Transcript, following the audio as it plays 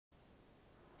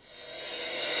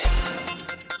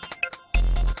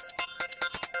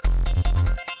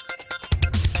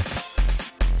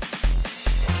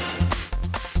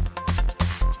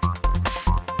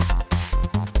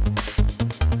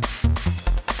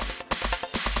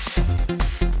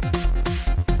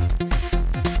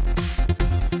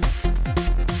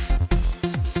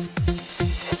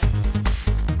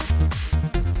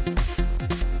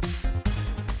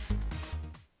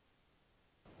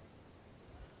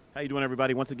How you doing,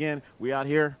 everybody? Once again, we out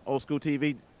here, Old School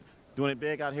TV, doing it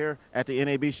big out here at the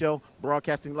NAB show,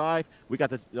 broadcasting live. We got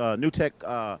the new tech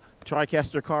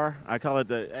TriCaster car. I call it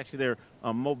their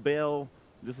mobile.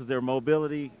 This is their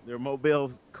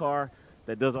mobile car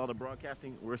that does all the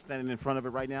broadcasting. We're standing in front of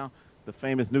it right now. The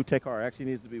famous new tech car actually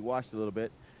needs to be washed a little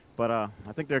bit, but I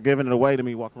think they're giving it away to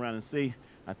me. Walk around and see.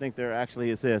 I think they're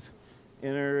actually, it says,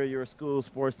 enter your school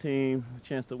sports team,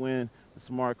 chance to win a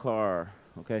smart car.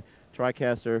 Okay,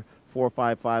 TriCaster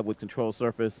 455 with control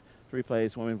surface, 3-play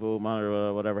swimming pool,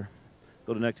 monitor, whatever.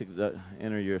 Go to next to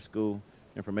enter your school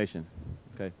information.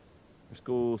 Okay, your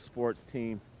school sports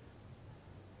team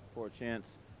for a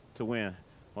chance to win.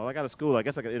 Well, I got a school. I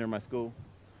guess I could enter my school,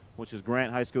 which is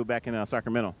Grant High School back in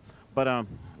Sacramento. But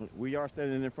we are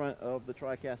standing in front of the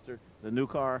TriCaster, the new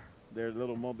car, their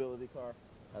little mobility car.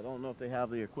 I don't know if they have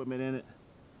the equipment in it.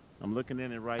 I'm looking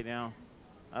in it right now.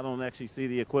 I don't actually see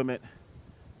the equipment,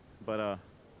 but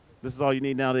this is all you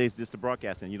need nowadays, just to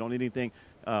broadcast. And you don't need anything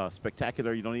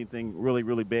spectacular. You don't need anything really,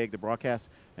 really big to broadcast.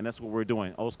 And that's what we're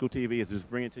doing. Old School TV is just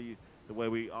bringing it to you the way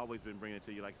we always been bringing it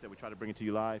to you. Like I said, we try to bring it to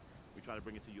you live. We try to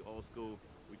bring it to you old school.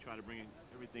 We try to bring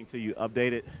everything to you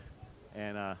updated,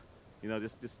 and you know,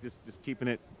 just keeping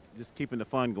it, just keeping the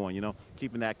fun going. You know,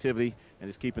 keeping the activity and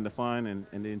just keeping the fun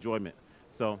and the enjoyment.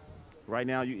 So right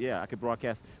now, I could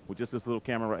broadcast with just this little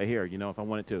camera right here. You know, if I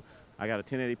wanted to, I got a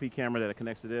 1080p camera that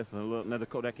connects to this, and another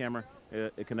Kodak camera.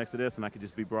 It connects to this, and I could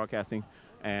just be broadcasting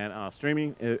and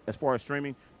streaming. As far as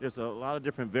streaming, there's a lot of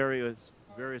different various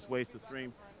ways to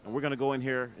stream, and we're going to go in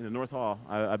here in the North Hall.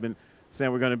 I've been saying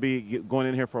we're going to be going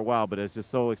in here for a while, but it's just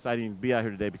so exciting to be out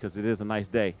here today because it is a nice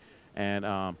day,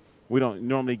 and we don't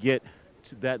normally get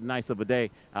to that nice of a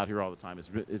day out here all the time.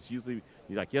 It's usually,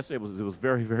 like yesterday, it was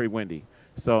very, very windy.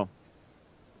 So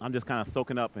I'm just kind of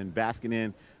soaking up and basking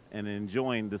in and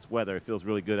enjoying this weather. It feels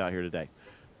really good out here today.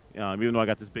 Even though I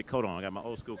got this big coat on, I got my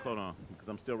old school coat on because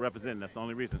I'm still representing. That's the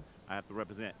only reason I have to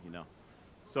represent, you know.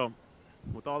 So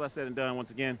with all that said and done,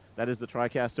 once again, that is the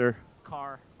TriCaster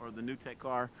car, or the new tech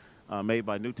car, made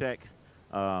by New Tech.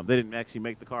 They didn't actually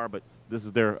make the car, but this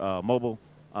is their mobile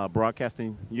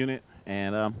broadcasting unit,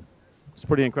 and it's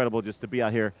pretty incredible just to be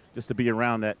out here, just to be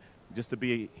around that, just to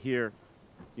be here,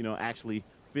 you know, actually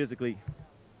physically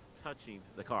touching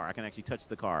the car. I can actually touch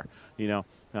the car. You know,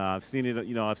 I've seen it.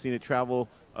 You know, I've seen it travel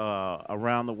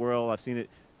around the world. I've seen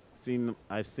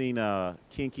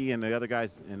Kinky and the other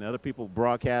guys and the other people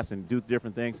broadcast and do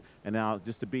different things. And now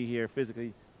just to be here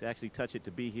physically, to actually touch it,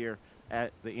 to be here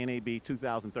at the NAB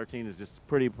 2013 is just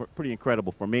pretty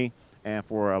incredible for me and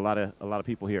for a lot of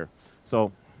people here.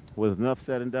 So with enough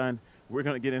said and done, we're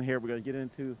going to get in here. We're going to get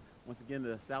into, once again,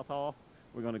 the South Hall.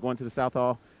 We're going to go into the South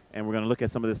Hall, and we're going to look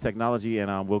at some of this technology,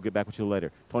 and we'll get back with you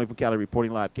later. Tony from Cali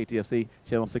reporting live, KTFC,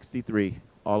 Channel 63,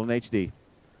 all in HD,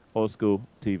 Old School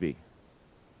TV.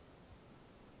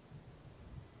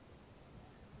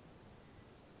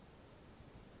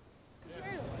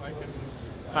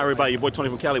 Hi everybody, your boy Tony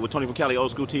from Cali with Tony from Cali, Old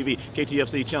School TV,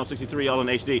 KTFC, Channel 63, all in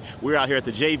HD. We're out here at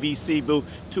the JVC booth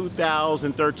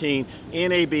 2013,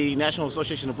 NAB, National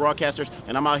Association of Broadcasters,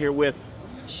 and I'm out here with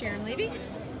Sharon Levy.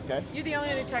 Okay. You're the only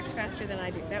one who talks faster than I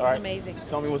do. That was amazing.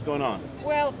 Tell me what's going on.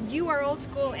 Well, you are old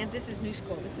school, and this is new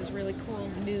school. This is really cool,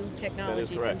 new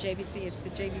technology from correct. JVC. It's the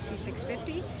JVC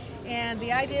 650, and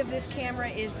the idea of this camera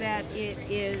is that it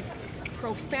is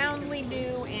profoundly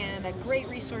new and a great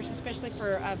resource, especially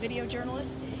for video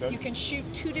journalists. Okay. You can shoot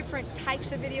 2 different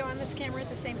types of video on this camera at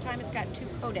the same time. It's got 2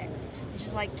 codecs, which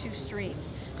is like 2 streams.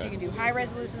 Okay. So you can do high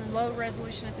resolution and low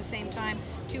resolution at the same time,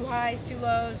 2 highs, 2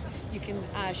 lows. You can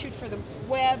shoot for the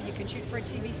web, you can shoot for a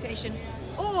TV station,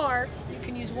 or you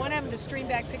can use one of them to stream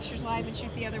back pictures live and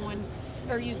shoot the other one,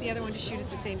 or use the other one to shoot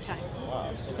at the same time.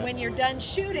 Wow. Okay. When you're done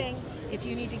shooting, if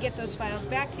you need to get those files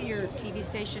back to your TV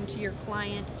station, to your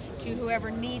client, to whoever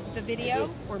needs the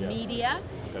video or media,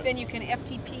 then you can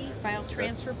FTP, file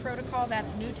transfer protocol.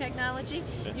 That's new technology.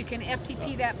 You can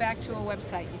FTP that back to a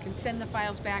website. You can send the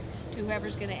files back to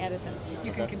whoever's going to edit them.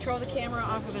 You can control the camera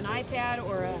off of an iPad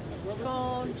or a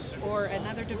phone or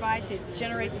another device. It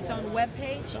generates its own web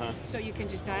page, so you can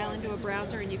just dial into a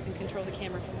browser and you can control the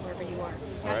camera from wherever you are.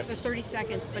 That's the 30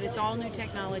 seconds, but it's all new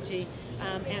technology,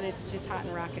 and it's just hot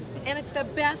and rocking. And it's the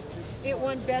best, it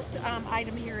won best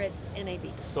item here at NAB.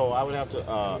 So I would have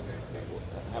to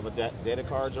have a data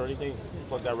cards or anything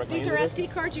plug directly These into are this?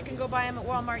 SD cards. You can go buy them at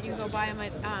Walmart. You can go buy them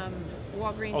at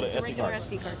Walgreens. Oh, it's a SD regular card.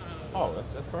 SD card. Oh,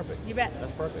 that's perfect. You bet.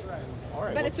 That's perfect. All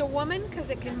right. But it's a woman because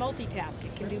it can multitask.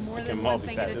 It can do more than one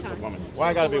thing at a It's time. a woman. So Why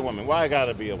I it's gotta be a woman? Why I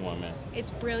gotta be a woman?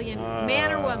 It's brilliant.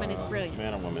 Man or woman, it's brilliant.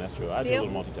 Man or woman, that's true. I do a Deal?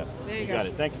 little multitasking. There you got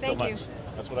go. it. Thank you so Thank much. you.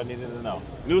 That's what I needed to know.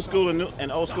 New school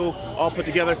and old school all put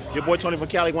together. Your boy Tony from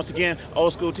Cali once again.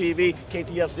 Old School TV,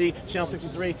 KTFC, Channel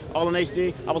 63, all in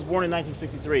HD. I was born in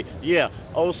 1963. Yeah,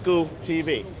 Old School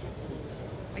TV.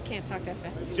 I can't talk that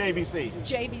fast. JVC.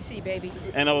 JVC, baby.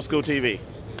 And Old School TV.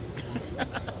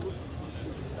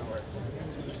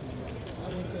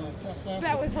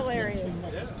 That was hilarious.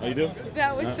 Oh, you do?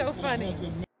 That was so funny.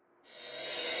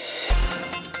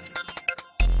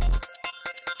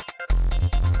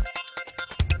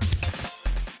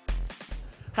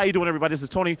 How you doing, everybody? This is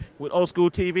Tony with Old School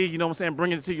TV. You know what I'm saying?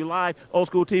 Bringing it to you live. Old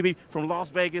School TV from Las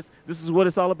Vegas. This is what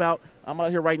it's all about. I'm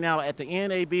out here right now at the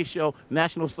NAB show,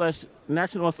 National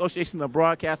Association of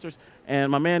Broadcasters. And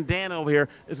my man Dan over here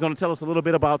is going to tell us a little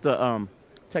bit about the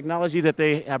technology that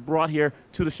they have brought here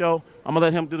to the show. I'm going to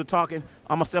let him do the talking.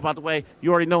 I'm going to step out the way.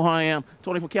 You already know who I am.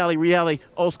 Tony from Cali, reality,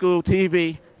 Old School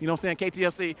TV. You know what I'm saying?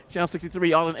 KTFC, Channel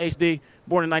 63, all in HD,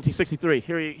 born in 1963.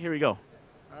 Here we go.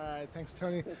 All right, thanks,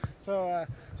 Tony. So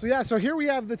here we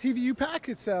have the TVU pack.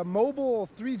 It's a mobile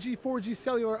 3G, 4G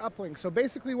cellular uplink. So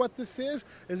basically what this is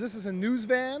this is a news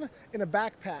van in a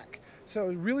backpack. So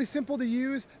really simple to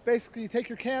use. Basically, you take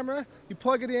your camera, you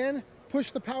plug it in,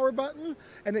 push the power button,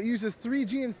 and it uses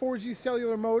 3G and 4G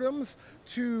cellular modems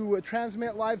to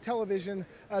transmit live television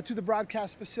to the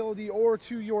broadcast facility or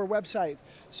to your website.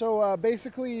 So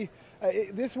basically,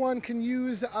 this one can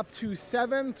use up to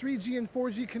 7 3G and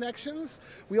 4G connections.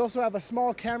 We also have a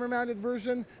small camera-mounted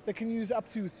version that can use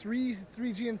up to 3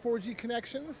 3G and 4G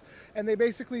connections. And they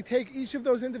basically take each of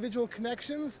those individual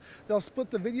connections, they'll split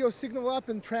the video signal up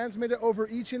and transmit it over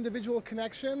each individual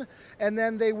connection, and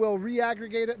then they will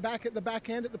re-aggregate it back at the back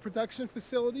end at the production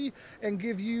facility and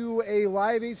give you a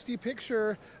live HD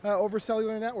picture over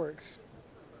cellular networks.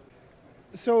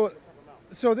 So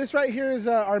this right here is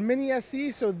our Mini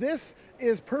SE. So this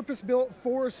is purpose-built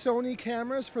for Sony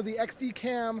cameras for the XD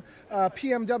Cam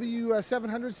PMW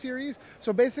 700 series.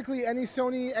 So basically any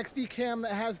Sony XD Cam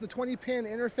that has the 20-pin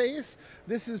interface,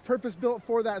 this is purpose-built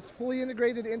for that. It's fully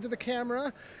integrated into the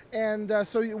camera. And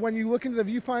so when you look into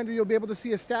the viewfinder, you'll be able to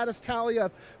see a status tally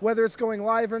of whether it's going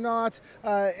live or not.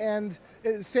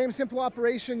 Same simple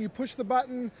operation. You push the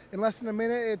button, in less than a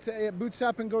minute, it boots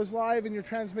up and goes live, and you're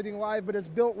transmitting live. But it's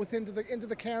built into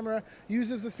the camera,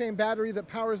 uses the same battery that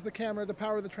powers the camera to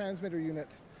power the transmitter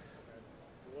unit.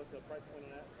 What's the price point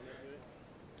on that unit?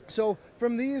 So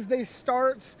from these, they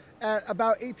start at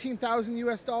about $18,000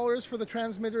 US for the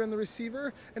transmitter and the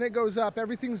receiver, and it goes up.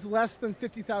 Everything's less than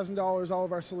 $50,000. All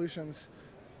of our solutions.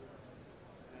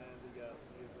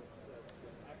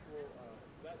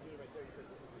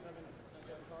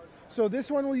 So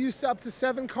this one will use up to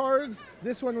 7 cards.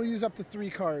 This one will use up to 3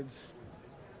 cards.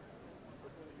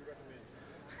 Which one do you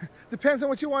recommend? Depends on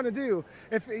what you want to do.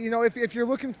 If you're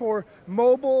looking for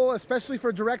mobile, especially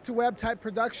for direct-to-web type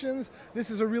productions, this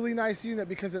is a really nice unit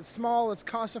because it's small, it's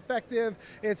cost-effective,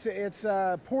 it's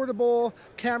portable,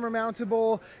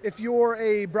 camera-mountable. If you're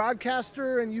a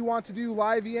broadcaster and you want to do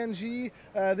live ENG,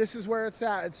 this is where it's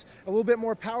at. It's a little bit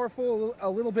more powerful, a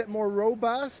little bit more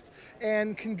robust,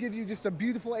 and can give you just a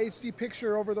beautiful HD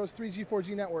picture over those 3G,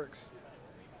 4G networks.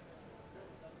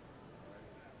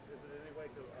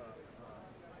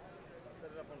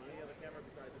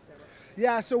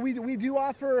 Yeah, so we do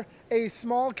offer a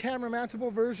small camera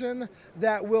mountable version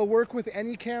that will work with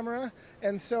any camera,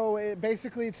 and so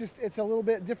basically it's a little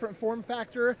bit different form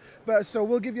factor, but so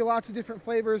we'll give you lots of different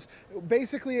flavors.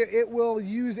 Basically, it will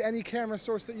use any camera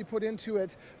source that you put into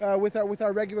it with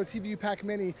our regular TVU Pack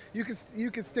Mini. You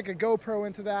could stick a GoPro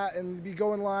into that and be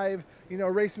going live,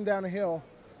 racing down a hill.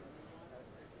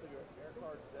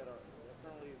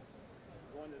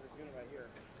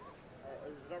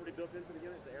 Already built into the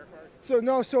unit, the air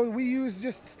card? So we use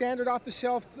just standard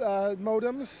off-the-shelf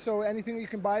modems. So anything you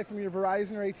can buy from your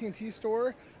Verizon or AT&T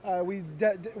store.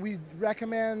 We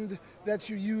recommend that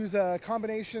you use a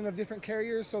combination of different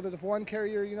carriers, so that if one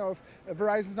carrier, if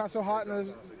Verizon's not so hot,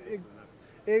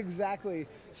 exactly.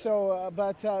 So,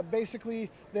 basically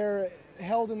they're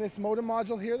held in this modem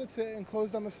module here that's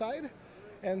enclosed on the side.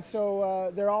 And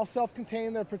so they're all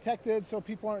self-contained, they're protected, so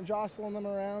people aren't jostling them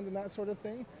around and that sort of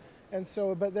thing. And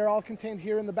so, but they're all contained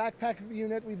here in the backpack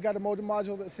unit. We've got a modem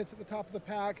module that sits at the top of the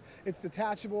pack. It's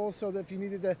detachable, so that if you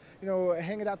needed to,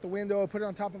 hang it out the window, put it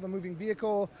on top of a moving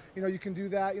vehicle, you can do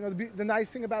that. The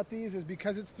nice thing about these is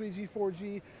because it's 3G,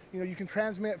 4G, you can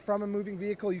transmit from a moving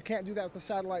vehicle. You can't do that with a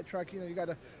satellite truck. You got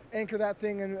to anchor that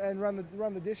thing and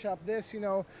run the dish up. This, you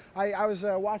know, I was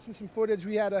watching some footage.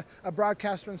 We had a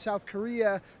broadcaster in South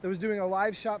Korea that was doing a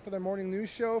live shot for their morning news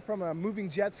show from a moving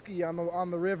jet ski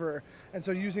on the river, and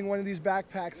so using one of these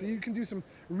backpacks, so you can do some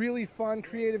really fun,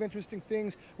 creative, interesting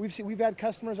things. We've had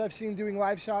customers I've seen doing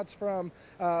live shots from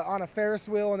on a Ferris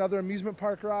wheel and other amusement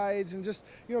park rides, and just,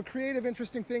 you know, creative,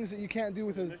 interesting things that you can't do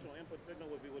with a Initial input signal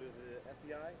would be, what is it,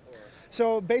 SDI? Or?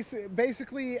 So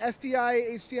basically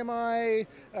SDI,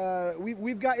 HDMI,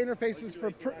 we've got interfaces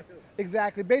for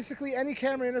exactly. Basically any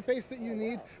camera interface that you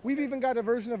need. We've even got a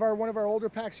version of one of our older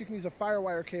packs. You can use a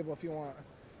FireWire cable if you want.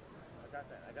 I got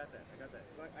that.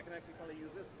 So I can actually probably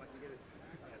use this if I can get it.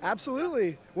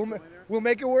 Absolutely. We'll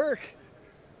make it work.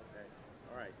 Okay.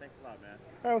 All right. Thanks a lot, man.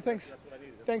 All right. Well, thanks. That's what I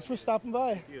needed. Thanks for stopping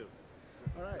by. Thank you.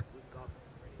 All right. This is awesome.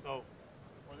 So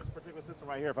for this particular system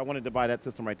right here, if I wanted to buy that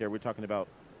system right there, we're talking about.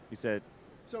 You said.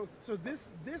 So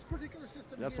this particular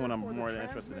system. That's here what I'm for more the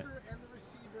interested in. transmitter and the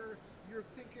receiver, you're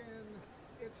thinking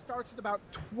it starts at about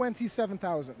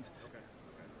 27,000. Okay.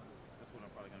 That's what I'm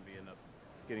probably going to be end up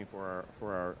getting for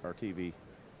our TV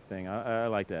thing. I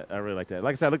like that. I really like that.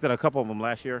 Like I said, I looked at a couple of them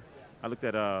last year. I looked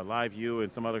at Live View and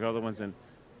some other ones, and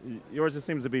yours just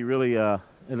seems to be really.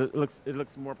 It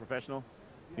looks more professional.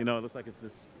 You know, it looks like it's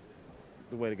just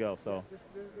the way to go. So. This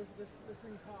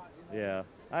thing's hot. You know, yeah,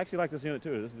 I actually like this unit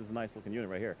too. This is a nice looking unit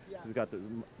right here. Yeah. It's got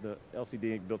the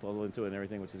LCD built all into it and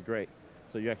everything, which is great.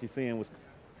 So you're actually seeing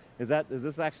is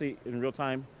this actually in real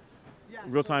time? Yeah,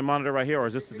 real time monitor right here, or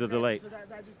is this the delay? So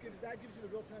that gives you the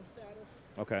real time status.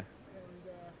 Okay.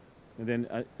 And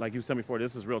then, like you said before,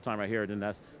 this is real time right here. Then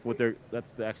that's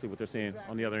actually what they're seeing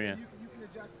exactly. on the other end. You can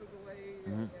adjust the delay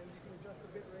and you can adjust the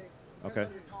bit rate. Okay. Depends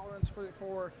on your tolerance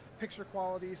for picture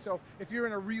quality. So if you're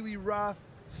in a really rough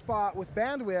spot with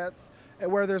bandwidth,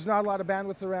 where there's not a lot of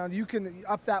bandwidth around, you can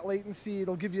up that latency.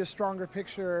 It'll give you a stronger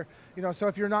picture. You know, so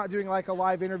if you're not doing like a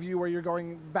live interview where you're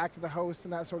going back to the host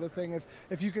and that sort of thing,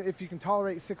 if you can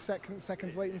tolerate 6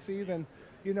 seconds latency, then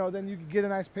you can get a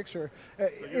nice picture.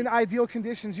 In ideal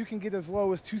conditions, you can get as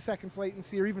low as 2 seconds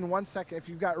latency, or even 1 second. If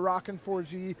you've got rockin'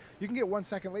 4G, you can get 1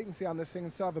 second latency on this thing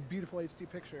and still have a beautiful HD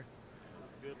picture.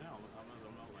 That's good now.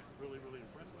 I'm like really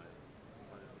impressed by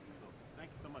this. So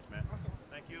thank you so much, man. Awesome.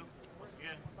 Thank you. Once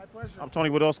again. My pleasure. I'm Tony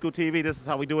with Old School TV. This is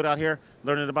how we do it out here,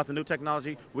 learning about the new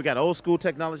technology. We got old school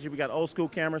technology. We got old school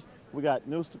cameras. We got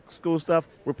new school stuff.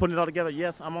 We're putting it all together.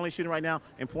 Yes, I'm only shooting right now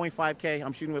in 0.5K.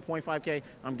 I'm shooting with 0.5K.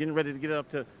 I'm getting ready to get it up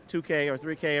to 2K or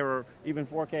 3K or even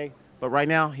 4K. But right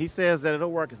now, he says that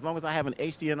it'll work as long as I have an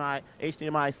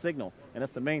HDMI signal, and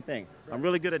that's the main thing. Right. I'm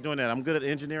really good at doing that. I'm good at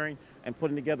engineering and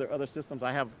putting together other systems.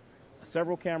 I have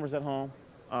several cameras at home.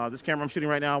 This camera I'm shooting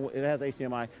right now, it has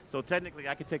HDMI. So technically,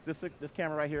 I could take this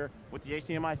camera right here with the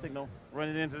HDMI signal, run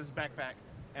it into this backpack,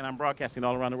 and I'm broadcasting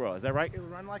all around the world. Is that right? It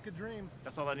would run like a dream.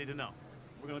 That's all I need to know.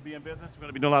 We're going to be in business. We're going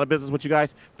to be doing a lot of business with you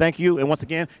guys. Thank you. And once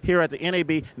again, here at the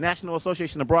NAB, National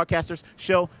Association of Broadcasters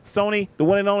show, Sony, the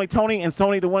one and only Tony, and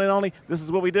Sony, the one and only. This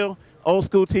is what we do, Old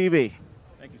School TV.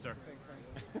 Thank you, sir. Thanks,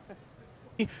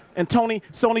 man. And Tony,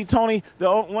 Tony,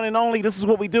 the one and only. This is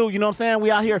what we do. You know what I'm saying? We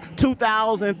out here,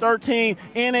 2013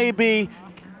 NAB.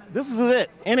 This is it,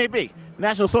 NAB.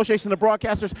 National Association of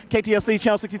Broadcasters, KTFC,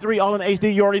 Channel 63, all in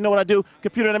HD. You already know what I do.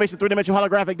 Computer animation, three-dimensional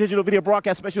holographic, digital video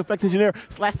broadcast, special effects engineer,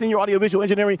 / senior audiovisual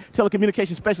engineering,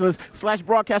 telecommunications specialist, /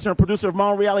 broadcaster and producer of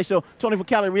my own reality show, Tony for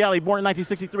CALI Reality, born in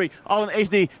 1963, all in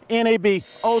HD, NAB,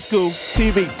 Old School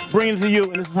TV, bringing it to you,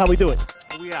 and this is how we do it.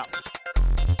 We out.